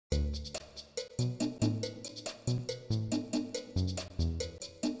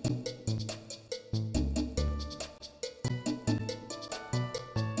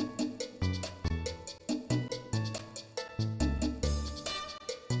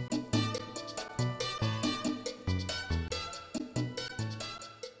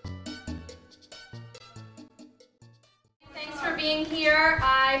for being here.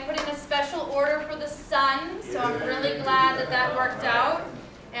 I put in a special order for the sun, so I'm really glad that that worked out.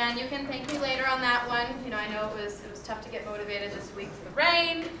 And you can thank me later on that one. You know, I know it was tough to get motivated this week with the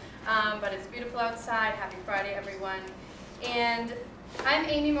rain, but it's beautiful outside. Happy Friday, everyone. And I'm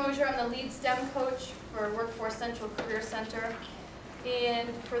Amy Mosher. I'm the lead STEM coach for Workforce Central Career Center. And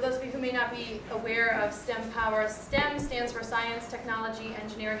for those of you who may not be aware of STEM Power, STEM stands for Science, Technology,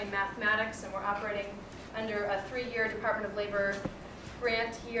 Engineering, and Mathematics, and we're operating under a 3-year Department of Labor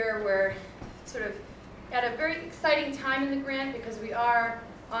grant here. We're sort of at a very exciting time in the grant because we are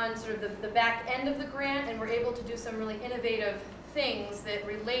on sort of the back end of the grant, and we're able to do some really innovative things that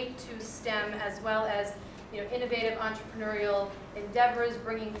relate to STEM, as well as innovative entrepreneurial endeavors,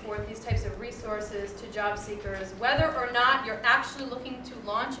 bringing forth these types of resources to job seekers. Whether or not you're actually looking to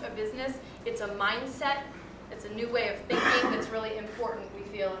launch a business, it's a mindset, it's a new way of thinking that's really important, we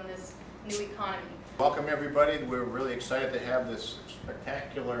feel, in this new economy. Welcome everybody. We're really excited to have this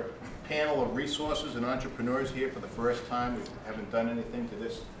spectacular panel of resources and entrepreneurs here for the first time. We haven't done anything to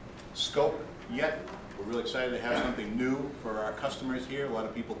this scope yet. We're really excited to have something new for our customers here. A lot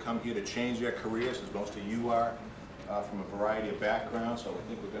of people come here to change their careers, as most of you are, from a variety of backgrounds. So I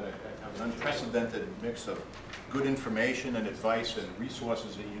think we're going to have an unprecedented mix of good information and advice and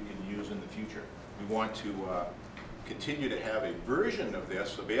resources that you can use in the future. We want to continue to have a version of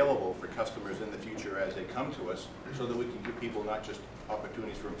this available for customers in the future as they come to us, so that we can give people not just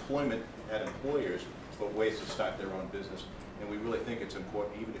opportunities for employment at employers, but ways to start their own business. And we really think it's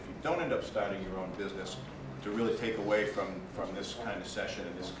important, even if you don't end up starting your own business, to really take away from this kind of session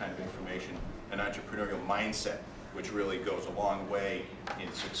and this kind of information an entrepreneurial mindset, which really goes a long way in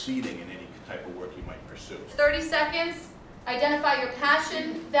succeeding in any type of work you might pursue. 30 seconds. Identify your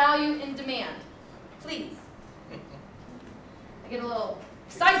passion, value, and demand. Please. I get a little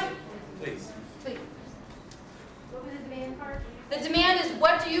excited. Please. Please. What was the demand part? The demand is,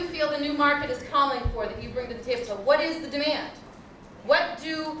 what do you feel the new market is calling for that you bring to the table? So what is the demand?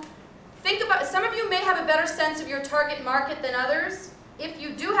 Think about, some of you may have a better sense of your target market than others. If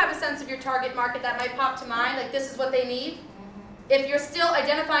you do have a sense of your target market, that might pop to mind, like this is what they need. If you're still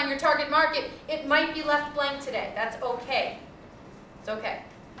identifying your target market, it might be left blank today. That's okay. It's okay.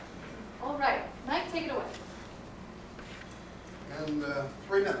 All right, Mike, take it away. And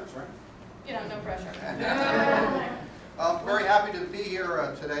 3 minutes, right? No pressure. I'm very happy to be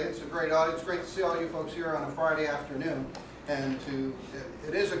here today. It's a great audience. It's great to see all you folks here on a Friday afternoon. And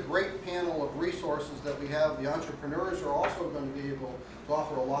it is a great panel of resources that we have. The entrepreneurs are also going to be able to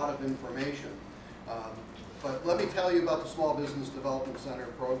offer a lot of information. But let me tell you about the Small Business Development Center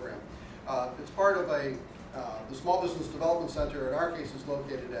program. It's part of the Small Business Development Center, in our case, is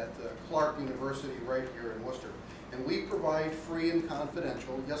located at Clark University right here in Worcester. And we provide free and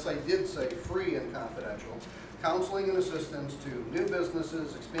confidential, yes, I did say free and confidential, counseling and assistance to new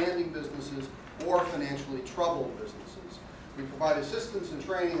businesses, expanding businesses, or financially troubled businesses. We provide assistance and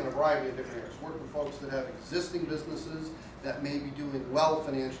training in a variety of different areas. Work with folks that have existing businesses that may be doing well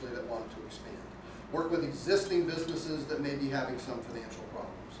financially that want to expand. Work with existing businesses that may be having some financial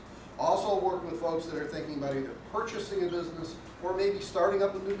problems. Also work with folks that are thinking about either purchasing a business or maybe starting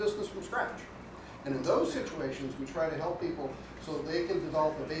up a new business from scratch. And in those situations, we try to help people so that they can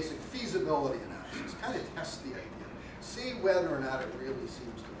develop a basic feasibility analysis, kind of test the idea, see whether or not it really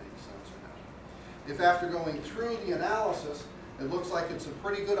seems to make sense or not. If after going through the analysis, it looks like it's a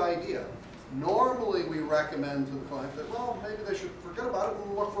pretty good idea, normally we recommend to the client that, well, maybe they should forget about it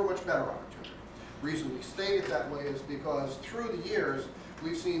and look for a much better opportunity. The reason we state it that way is because through the years,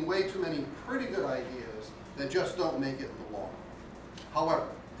 we've seen way too many pretty good ideas that just don't make it in the long run. However,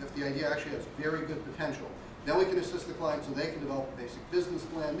 if the idea actually has very good potential, then we can assist the client so they can develop a basic business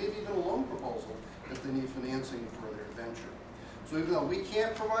plan, maybe even a loan proposal if they need financing for their venture. So even though we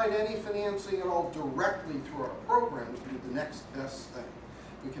can't provide any financing at all directly through our programs, we do the next best thing.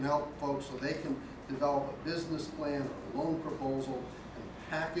 We can help folks so they can develop a business plan or a loan proposal and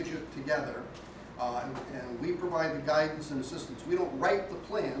package it together. And we provide the guidance and assistance. We don't write the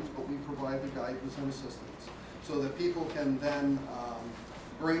plans, but we provide the guidance and assistance so that people can then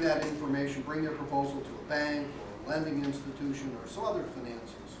bring that information, bring their proposal to a bank or a lending institution or some other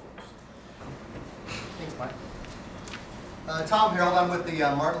financing source. Thanks, Mike. Tom Harold, I'm with the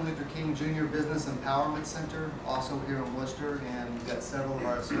Martin Luther King Jr. Business Empowerment Center, also here in Worcester, and we've got several of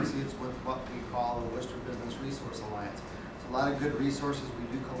our associates with what we call the Worcester Business Resource Alliance. So a lot of good resources. We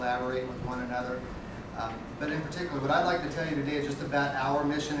do collaborate with one another. But in particular, what I'd like to tell you today is just about our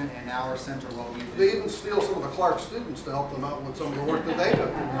mission and our center, what we do. They even steal some of the Clark students to help them out with some of the work that they do.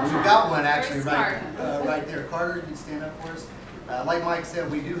 We've got one actually right there. Carter, you'd stand up for us. Like Mike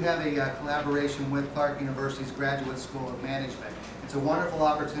said, we do have a collaboration with Clark University's Graduate School of Management. It's a wonderful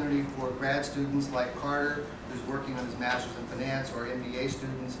opportunity for grad students like Carter, who's working on his Master's in Finance, or MBA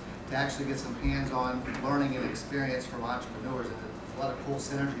students, to actually get some hands-on learning and experience from entrepreneurs. And there's a lot of cool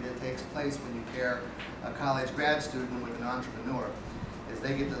synergy that takes place when you pair a college grad student with an entrepreneur, as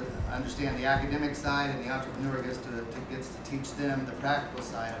they get to understand the academic side, and the entrepreneur gets to teach them the practical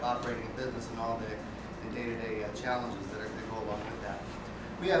side of operating a business and all the day-to-day challenges that go along with that.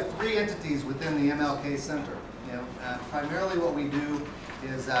 We have 3 entities within the MLK Center. Primarily what we do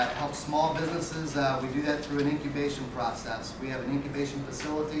is help small businesses. We do that through an incubation process. We have an incubation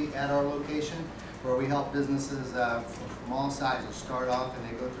facility at our location where we help businesses from all sizes start off, and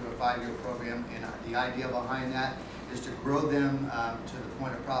they go through a 5-year program. And the idea behind that is to grow them to the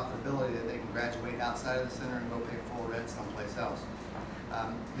point of profitability that they can graduate outside of the center and go pay full rent someplace else.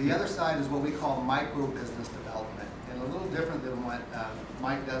 The other side is what we call micro business development, and a little different than what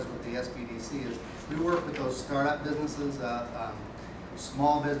Mike does with the SBDC. Is we work with those startup businesses,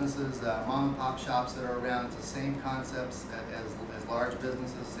 small businesses, mom and pop shops that are around. It's the same concepts as large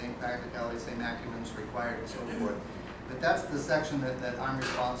businesses, same practicality, same acumens required, and so forth. But that's the section that I'm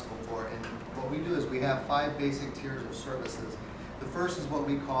responsible for. And what we do is we have 5 basic tiers of services. The first is what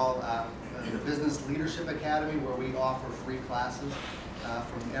we call the Business Leadership Academy, where we offer free classes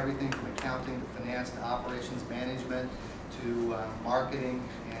from everything from accounting to finance to operations management to marketing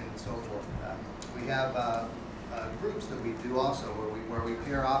and so forth. We have groups that we do also where we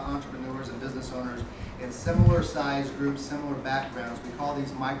pair entrepreneurs and business owners in similar size groups, similar backgrounds. We call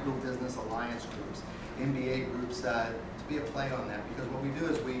these micro business alliance groups, MBA groups, to be a play on that, because what we do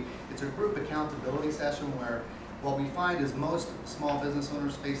is it's a group accountability session where what we find is most small business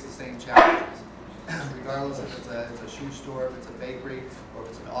owners face the same challenges, regardless if it's a shoe store, if it's a bakery, or if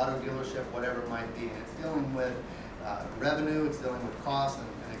it's an auto dealership, whatever it might be. And it's dealing with revenue, it's dealing with costs and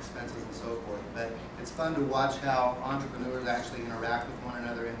expenses and so forth. But it's fun to watch how entrepreneurs actually interact with one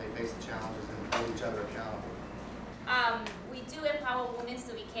another, and they face the challenges and hold each other accountable. We do empower women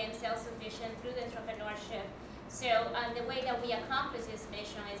to become self-sufficient through the entrepreneurship. So the way that we accomplish this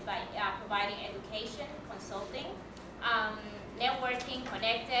mission is by providing education, consulting, networking,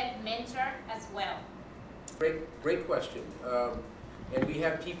 connected, mentor as well. Great question. And we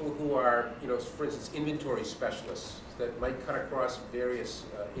have people who are, for instance, inventory specialists that might cut across various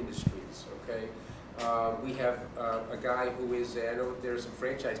industries, okay? We have a guy who is, I know there's some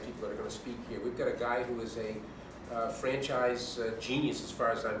franchise people that are going to speak here. We've got a guy who is a franchise genius as far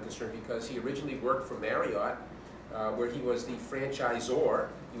as I'm concerned, because he originally worked for Marriott, where he was the franchisor.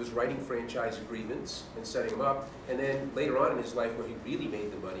 He was writing franchise agreements and setting them up. And then later on in his life, where he really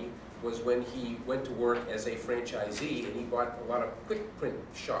made the money was when he went to work as a franchisee, and he bought a lot of quick print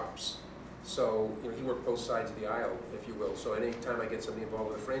shops. So he worked both sides of the aisle, if you will. So anytime I get somebody involved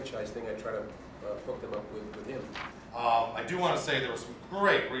with a franchise thing, I try to hook them up with him. I do want to say there were some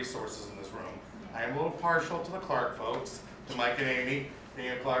great resources in this room. I am a little partial to the Clark folks, to Mike and Amy, being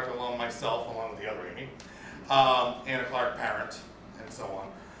a Clark alum myself, along with the other Amy, and a Clark parent, and so on.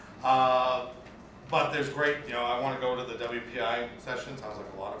 But there's great, I want to go to the WPI session, sounds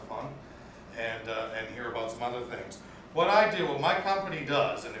like a lot of fun, and hear about some other things. What my company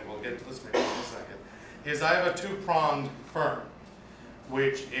does, and we'll get to this maybe in a second, is I have a 2-pronged firm,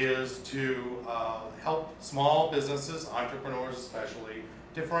 which is to help small businesses, entrepreneurs especially,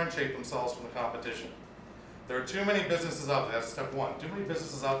 differentiate themselves from the competition. There are too many businesses out there, that's step 1, too many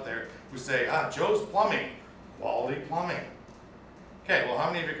businesses out there who say, Joe's Plumbing, quality plumbing. Okay, well,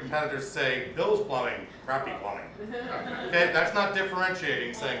 how many of your competitors say Bill's Plumbing, crappy plumbing? Okay, that's not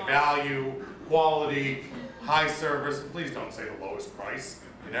differentiating, saying value, quality, high service. Please don't say the lowest price.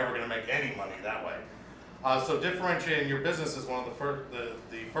 You're never going to make any money that way. So differentiating your business is one of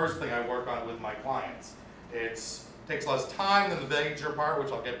the first thing I work on with my clients. It takes less time than the major part,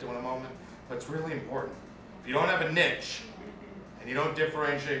 which I'll get to in a moment, but it's really important. If you don't have a niche, and you don't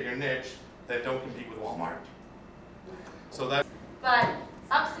differentiate your niche, then don't compete with Walmart. So that's... But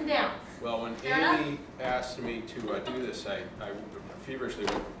ups and downs. Well, when Amy asked me to do this, I feverishly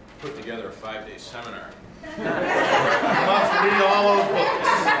put together a 5-day seminar. You must read all those books.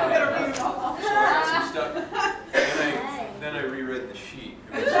 So I got some stuff. Then I reread the sheet.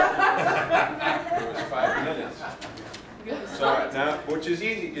 It was 5 minutes. So now, which is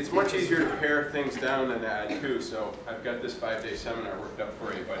easy. It's much easier to pare things down than to add to. So I've got this 5-day seminar worked up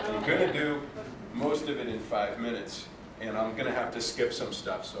for you, but I'm going to do most of it in 5 minutes. And I'm going to have to skip some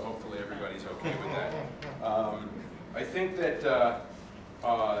stuff, so hopefully everybody's okay with that. I think that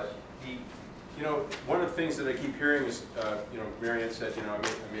you know, one of the things that I keep hearing is, you know, Marianne said, you know,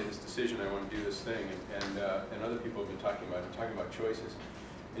 I made this decision, I want to do this thing, and other people have been talking about choices.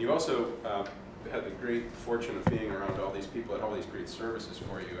 And you also had the great fortune of being around all these people and all these great services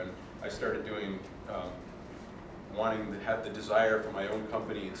for you. And I started doing, wanting to have the desire for my own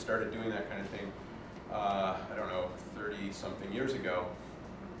company and started doing that kind of thing, I don't know, 30-something years ago.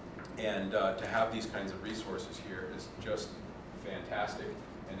 And to have these kinds of resources here is just fantastic.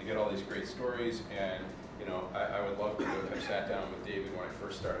 And to get all these great stories, and you know, I would love to have sat down with David when I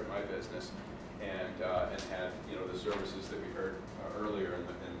first started my business, and had, you know, the services that we heard earlier, and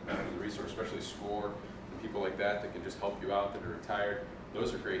the resource, especially SCORE and people like that can just help you out that are retired.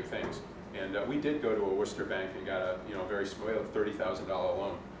 Those are great things. And we did go to a Worcester bank and got a, you know, very small $30,000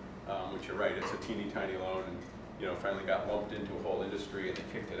 loan, which you're right, it's a teeny tiny loan, and you know, finally got lumped into a whole industry and they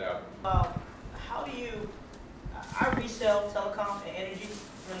kicked it out. How do you? I resell telecom and energy,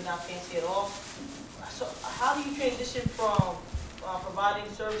 really not fancy at all. So how do you transition from providing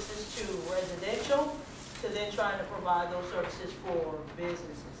services to residential to then trying to provide those services for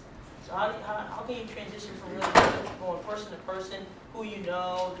businesses? So how can you transition from really going person to person, who you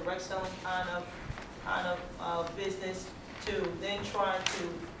know, direct selling kind of business, to then trying to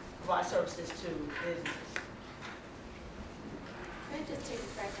provide services to businesses? Can I just take a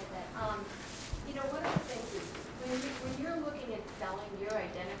crack at that? You know, one of the things is when you're looking at selling, you're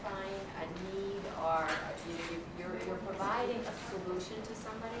identifying a need, or you know, you're providing a solution to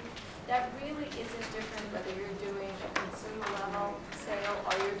somebody. That really isn't different whether you're doing a consumer level sale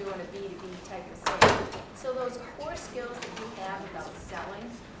or you're doing a B2B type of sale. So those core skills that you have about selling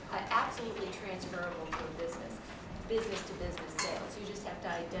are absolutely transferable to a business to business sales. You just have to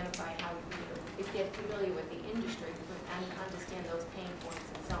identify how you get familiar with the industry and understand those pain points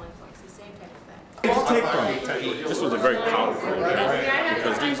and selling points, the same type of thing. Take from it. This was a very powerful event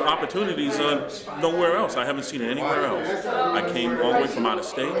because these opportunities are nowhere else. I haven't seen it anywhere else. I came all the way from out of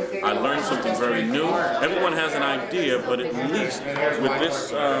state. I learned something very new. Everyone has an idea, but at least with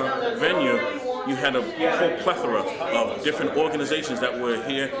this venue, you had a whole plethora of different organizations that were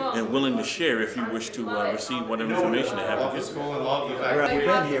here and willing to share if you wish to receive whatever information they have to give.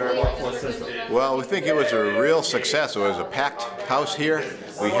 Well, we think it was a real success. It was a packed house here.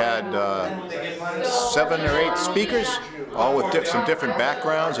 We had 7 or 8 speakers, all with some different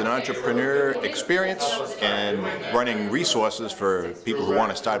backgrounds and entrepreneur experience and running resources for people who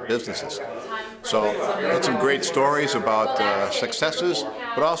want to start businesses. So had some great stories about successes,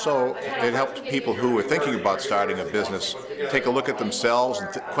 but also it helped people who were thinking about starting a business take a look at themselves and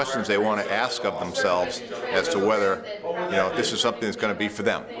questions they want to ask of themselves as to whether, you know, this is something that's going to be for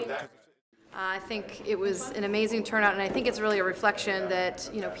them. I think it was an amazing turnout, and I think it's really a reflection that,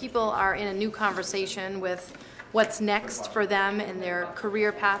 you know, people are in a new conversation with what's next for them in their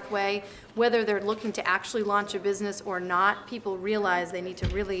career pathway. Whether they're looking to actually launch a business or not, people realize they need to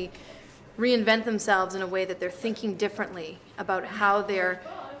really reinvent themselves in a way that they're thinking differently about how they're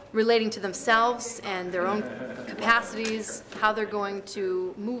relating to themselves and their own capacities, how they're going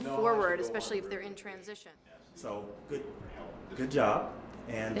to move forward, especially if they're in transition. So good job.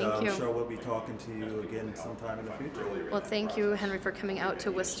 And Thank you. I'm sure we'll be talking to you again sometime in the future. Well, thank you, Henry, for coming out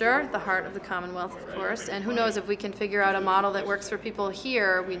to Worcester, the heart of the Commonwealth, of course. And who knows, if we can figure out a model that works for people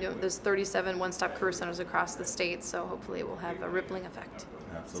here. We know there's 37 one-stop career centers across the state, so hopefully it will have a rippling effect.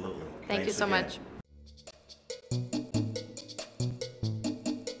 Absolutely. Thank you so much.